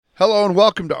Hello and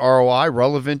welcome to ROI,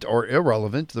 Relevant or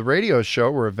Irrelevant, the radio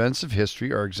show where events of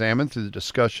history are examined through the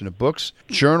discussion of books,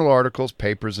 journal articles,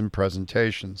 papers, and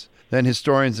presentations. Then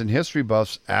historians and history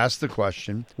buffs ask the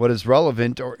question, what is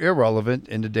relevant or irrelevant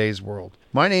in today's world?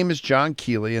 My name is John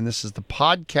Keeley, and this is the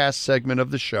podcast segment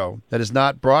of the show that is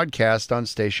not broadcast on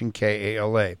station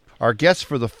KALA. Our guest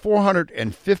for the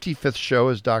 455th show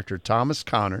is Dr. Thomas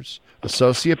Connors,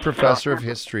 Associate Professor of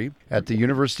History at the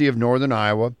University of Northern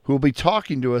Iowa, who will be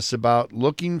talking to us about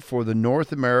looking for the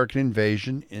North American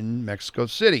invasion in Mexico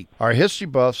City. Our history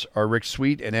buffs are Rick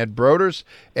Sweet and Ed Broders.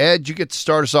 Ed, you get to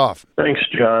start us off. Thanks,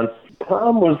 John.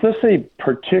 Tom, was this a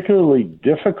particularly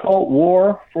difficult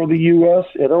war for the U.S.?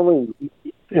 It only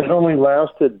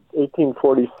lasted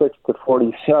 1846 to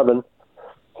 47.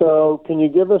 So can you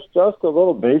give us just a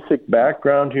little basic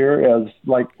background here as,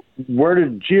 like, where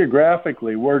did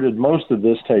most of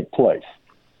this take place?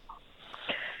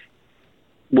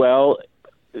 Well,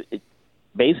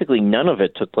 basically none of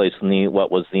it took place in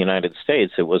what was the United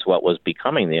States. It was what was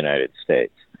becoming the United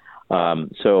States.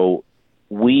 So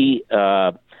we,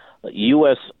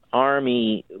 U.S.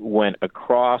 Army went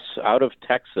across out of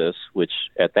Texas, which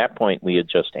at that point we had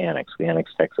just annexed. We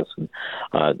annexed Texas in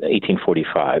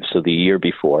 1845, so the year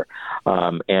before.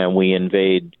 And we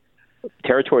invade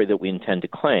territory that we intend to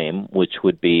claim, which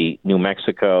would be New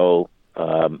Mexico,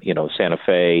 Santa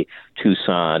Fe,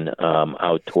 Tucson,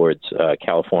 out towards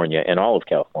California, and all of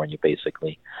California,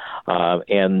 basically.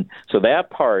 And so that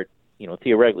part,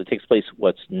 theoretically takes place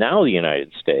what's now the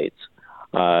United States.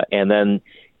 And then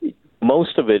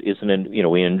most of it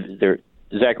isn't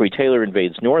Zachary Taylor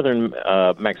invades northern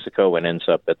Mexico and ends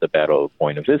up at the Battle of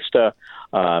Buena Vista.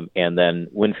 And then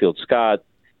Winfield Scott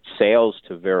sails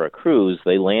to Veracruz.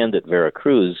 They land at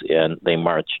Veracruz and they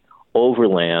march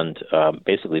overland,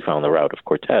 basically found the route of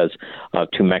Cortez,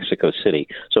 to Mexico City.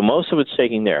 So most of it's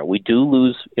taking there. We do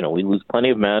lose, we lose plenty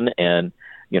of men, and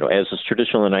as is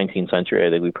traditional in the 19th century, I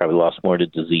think we probably lost more to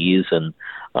disease and,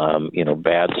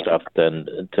 bad stuff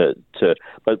than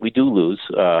but we do lose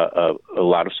a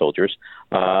lot of soldiers.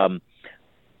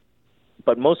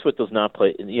 But most of it does not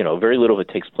play, very little of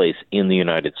it takes place in the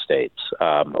United States.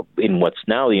 In what's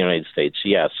now the United States,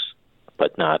 yes,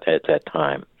 but not at that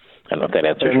time. I don't know if that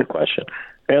answers your question.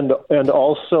 And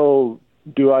also,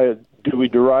 do we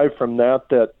derive from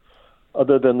that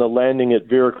other than the landing at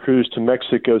Veracruz to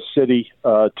Mexico City,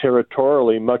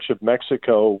 territorially, much of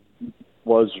Mexico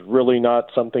was really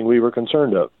not something we were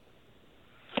concerned of?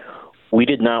 We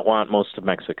did not want most of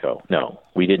Mexico. No,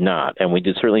 we did not. And we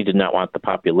certainly did not want the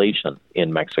population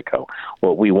in Mexico.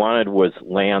 What we wanted was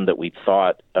land that we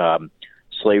thought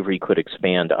slavery could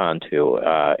expand onto,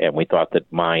 and we thought that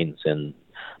mines in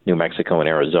New Mexico and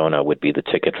Arizona would be the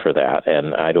ticket for that.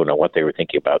 And I don't know what they were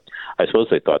thinking about. I suppose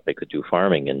they thought they could do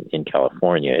farming in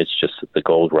California. It's just that the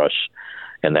gold rush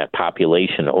and that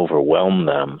population overwhelmed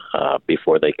them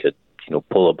before they could,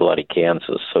 pull a bloody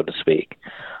Kansas, so to speak.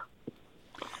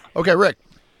 Okay, Rick.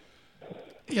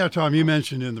 Yeah, Tom, you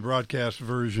mentioned in the broadcast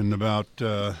version about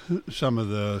some of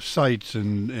the sites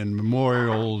and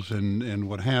memorials and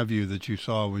what have you that you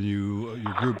saw when your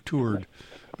group toured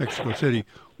Mexico City.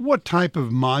 What type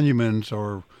of monuments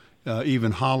or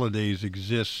even holidays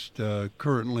exist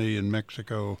currently in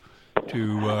Mexico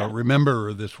to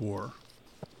remember this war?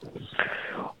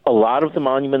 A lot of the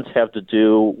monuments have to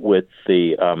do with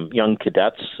the young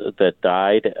cadets that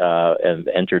died and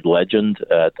entered legend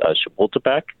at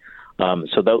Chapultepec.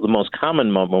 So the most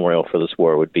common memorial for this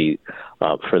war would be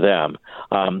for them.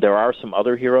 There are some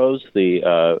other heroes.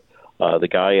 The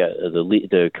guy,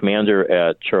 the commander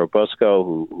at Churubusco,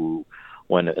 who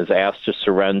when it was asked to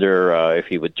surrender, if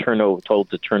he would told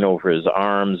to turn over his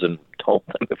arms, and told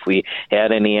them if we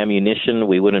had any ammunition,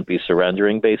 we wouldn't be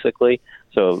surrendering, basically.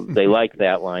 So they like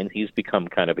that line. He's become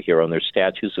kind of a hero, and there's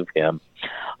statues of him.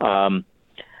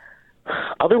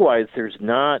 Otherwise, there's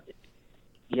not,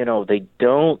 they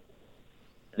don't.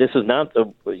 This is not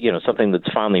something that's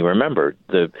fondly remembered.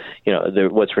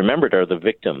 What's remembered are the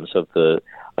victims of the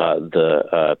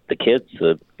kids,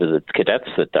 the cadets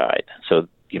that died. So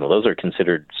those are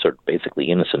considered sort of basically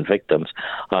innocent victims.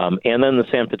 And then the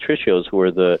San Patricios, who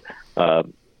are the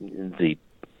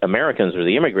Americans or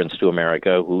the immigrants to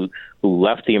America who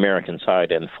left the American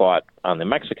side and fought on the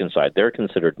Mexican side. They're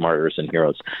considered martyrs and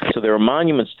heroes. So there are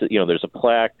monuments to, there's a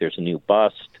plaque, there's a new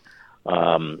bust.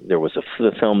 There was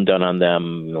a film done on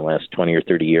them in the last 20 or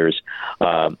 30 years.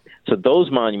 So those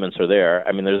monuments are there.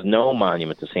 I mean, there's no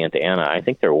monument to Santa Anna. I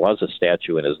think there was a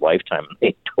statue in his lifetime.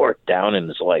 They tore it down in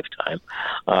his lifetime.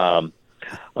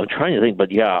 I'm trying to think,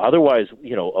 but yeah, otherwise,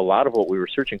 a lot of what we were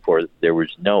searching for, there was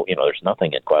there's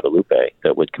nothing at Guadalupe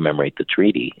that would commemorate the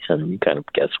treaty, and you kind of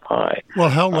guess why. Well,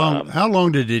 how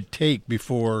long did it take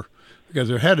before? Because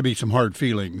there had to be some hard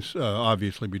feelings,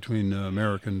 obviously, between the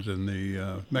Americans and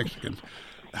the Mexicans.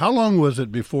 How long was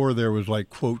it before there was, like,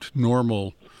 quote,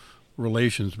 normal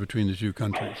relations between the two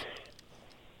countries?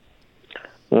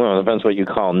 Well, it depends what you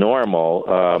call normal.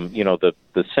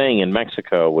 The saying in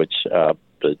Mexico, which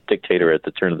the dictator at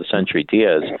the turn of the century,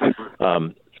 Diaz,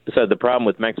 said the problem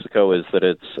with Mexico is that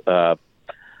it's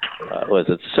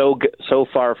so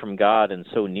far from God and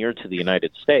so near to the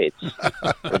United States,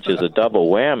 which is a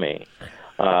double whammy.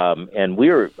 And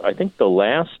I think the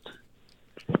last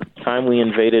time we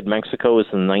invaded Mexico was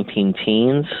in the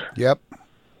 19-teens. Yep.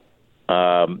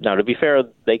 Now, to be fair,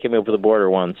 they came over the border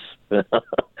once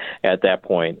at that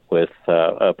point with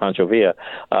Pancho Villa,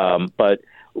 but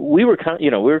we were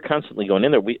constantly going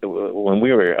in there. When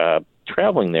we were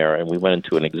traveling there, and we went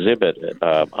into an exhibit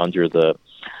under the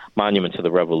Monument to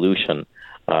the Revolution,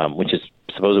 which is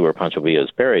supposedly where Pancho Villa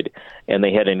is buried, and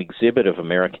they had an exhibit of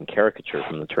American caricature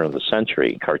from the turn of the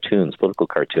century, cartoons, political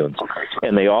cartoons,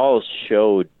 and they all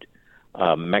showed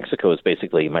Mexico is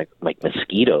basically like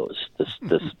mosquitoes,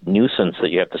 this nuisance that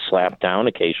you have to slap down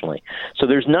occasionally. So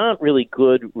there's not really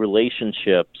good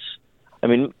relationships. I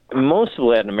mean, most of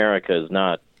Latin America is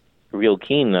not real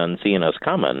keen on seeing us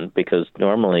coming because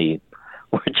normally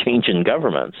we're changing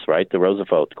governments, right? The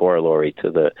Roosevelt corollary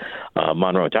to the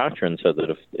Monroe Doctrine said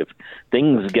that if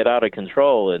things get out of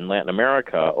control in Latin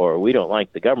America or we don't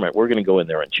like the government, we're going to go in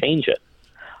there and change it.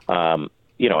 And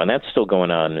that's still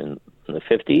going on in the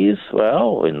 50s.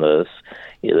 Well, in the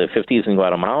 50s in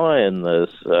Guatemala, in the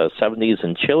 70s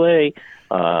in Chile.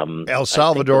 El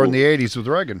Salvador in the 80s with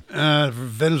Reagan.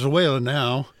 Venezuela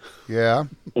now. Yeah.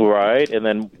 Right. And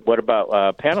then what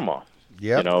about Panama?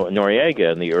 Yep.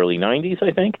 Noriega in the early 90s,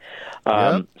 I think.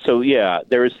 Yep. So, yeah,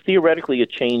 there is theoretically a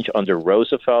change under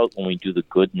Roosevelt when we do the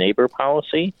good neighbor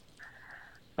policy.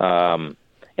 And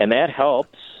that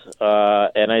helps.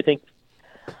 And I think,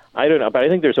 I don't know, but I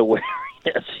think there's a wariness,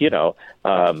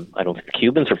 I don't think the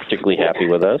Cubans are particularly happy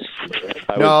with us.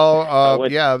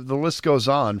 The list goes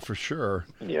on for sure.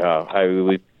 Yeah.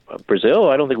 Brazil,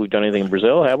 I don't think we've done anything in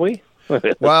Brazil, have we?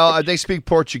 Well, they speak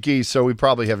Portuguese, so we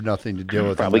probably have nothing to do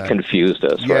with it. Probably confused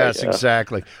us. Yes, right?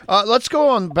 Exactly. Let's go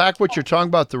on back what you're talking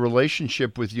about, the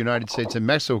relationship with the United States and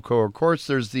Mexico. Of course,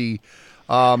 there's the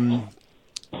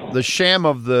sham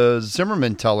of the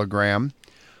Zimmerman telegram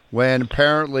when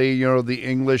apparently, the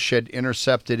English had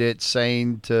intercepted it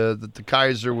saying that the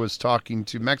Kaiser was talking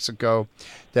to Mexico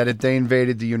that if they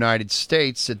invaded the United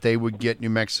States, that they would get New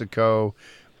Mexico,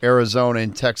 Arizona,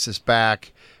 and Texas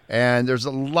back. And there's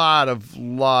a lot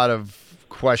of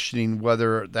questioning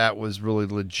whether that was really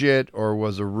legit or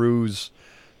was a ruse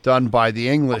done by the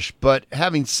English. But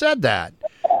having said that,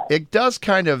 it does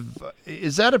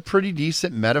is that a pretty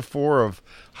decent metaphor of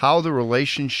how the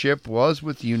relationship was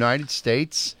with the United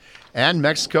States and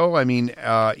Mexico? I mean,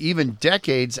 even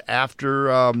decades after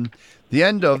the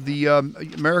end of the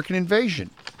American invasion.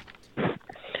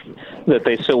 That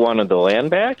they still wanted the land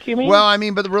back, you mean? Well, I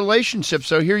mean, but the relationship.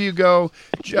 So here you go.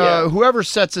 Whoever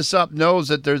sets this up knows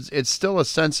that it's still a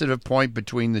sensitive point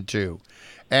between the two.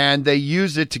 And they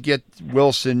use it to get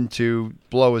Wilson to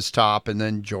blow his top and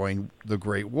then join the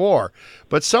Great War.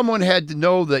 But someone had to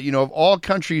know that, of all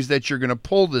countries that you're going to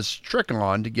pull this trick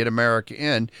on to get America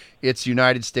in, it's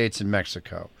United States and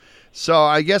Mexico. So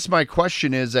I guess my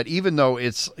question is that even though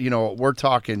it's, we're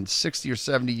talking 60 or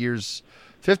 70 years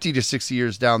 50 to 60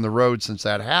 years down the road since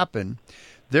that happened,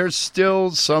 there's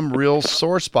still some real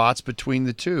sore spots between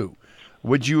the two.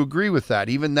 Would you agree with that,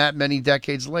 even that many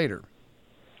decades later?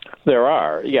 There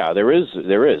are. Yeah, there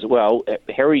is. Well,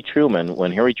 Harry Truman,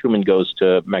 when Harry Truman goes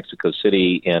to Mexico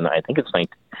City in, I think it's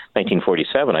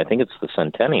 1947, I think it's the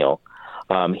centennial,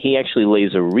 he actually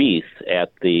lays a wreath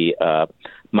at the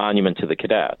Monument to the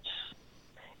Cadets.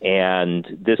 And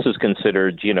this is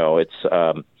considered,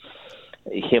 it's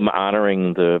him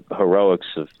honoring the heroics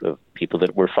of people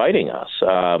that were fighting us.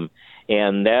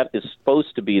 And that is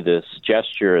supposed to be this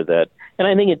gesture that, and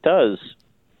I think it does,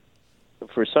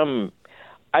 for some,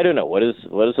 I don't know, what does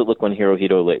it look when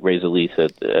Hirohito raised a lease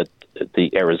at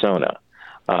the Arizona?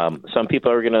 Some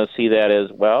people are going to see that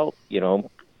as, well,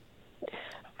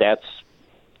 that's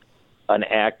an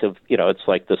act of, it's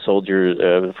like the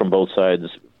soldiers from both sides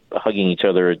hugging each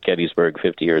other at Gettysburg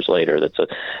 50 years later. That's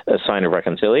a sign of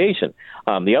reconciliation.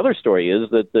 The other story is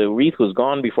that the wreath was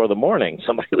gone before the morning.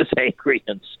 Somebody was angry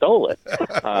and stole it.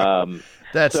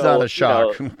 That's not a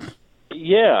shock.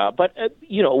 Yeah, but,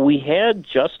 we had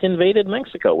just invaded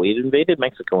Mexico. We had invaded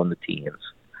Mexico in the teens.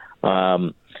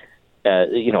 Around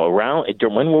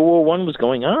when World War One was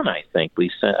going on, I think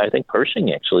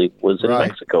Pershing actually was in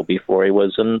Mexico before he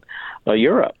was in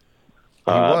Europe.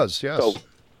 He was, yes.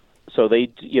 So they,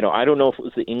 I don't know if it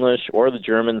was the English or the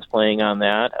Germans playing on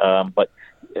that, but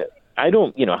I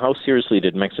don't, how seriously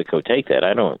did Mexico take that?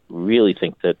 I don't really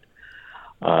think that.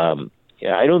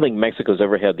 I don't think Mexico's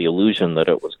ever had the illusion that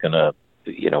it was going to,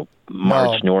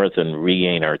 march north and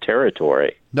regain our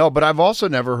territory. No, but I've also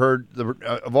never heard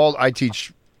I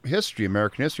teach history,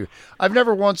 American history. I've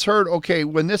never once heard, okay,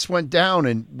 when this went down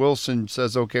and Wilson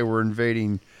says, okay, we're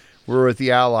with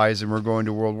the Allies and we're going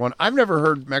to World War I. I've never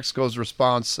heard Mexico's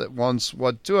response at once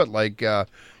to it, like,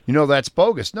 that's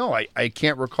bogus. No, I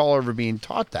can't recall ever being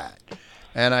taught that.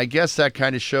 And I guess that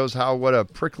kind of shows what a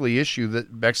prickly issue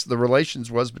that the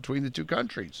relations was between the two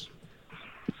countries.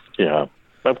 Yeah.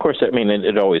 Of course, I mean,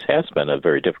 it always has been a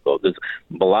very difficult. It's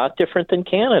a lot different than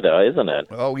Canada, isn't it?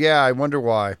 Oh, yeah, I wonder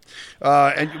why.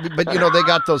 But they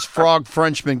got those frog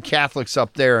Frenchmen Catholics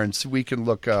up there, and so we can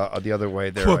look the other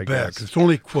way there, Quebec. I guess. It's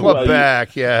only Quebec.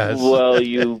 Quebec, yes. Well,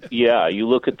 you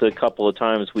look at the couple of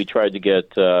times we tried to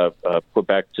get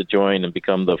Quebec to join and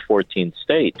become the 14th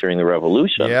state during the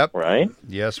Revolution, right?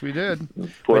 Yes, we did.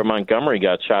 Poor Montgomery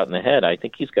got shot in the head. I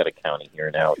think he's got a county here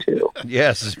now, too.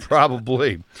 Yes,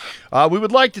 probably. We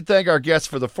would like to thank our guest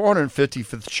for the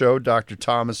 455th show, Dr.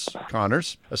 Thomas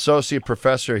Connors, Associate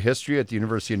Professor of History at the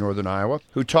University of Northern Iowa,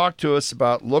 who talked to us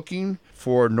about looking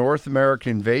for North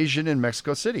American invasion in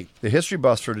Mexico City. The history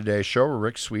buffs for today's show were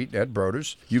Rick Sweet and Ed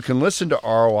Broders. You can listen to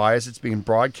ROI as it's being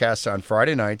broadcast on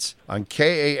Friday nights on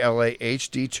KALA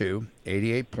HD2,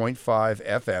 88.5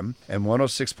 FM and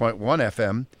 106.1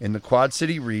 FM in the Quad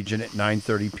City region at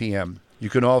 9:30 p.m. You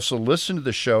can also listen to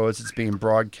the show as it's being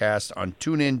broadcast on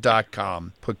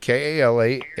TuneIn.com. Put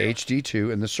KALA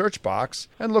HD2 in the search box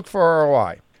and look for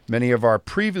ROI. Many of our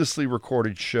previously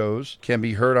recorded shows can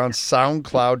be heard on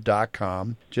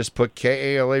SoundCloud.com. Just put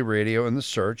KALA Radio in the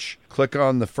search, click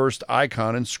on the first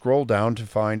icon, and scroll down to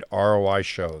find ROI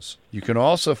shows. You can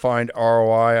also find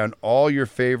ROI on all your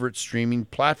favorite streaming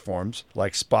platforms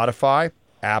like Spotify,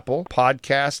 Apple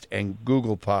Podcast, and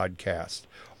Google Podcast.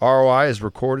 ROI is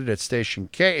recorded at station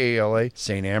KALA,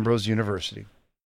 St. Ambrose University.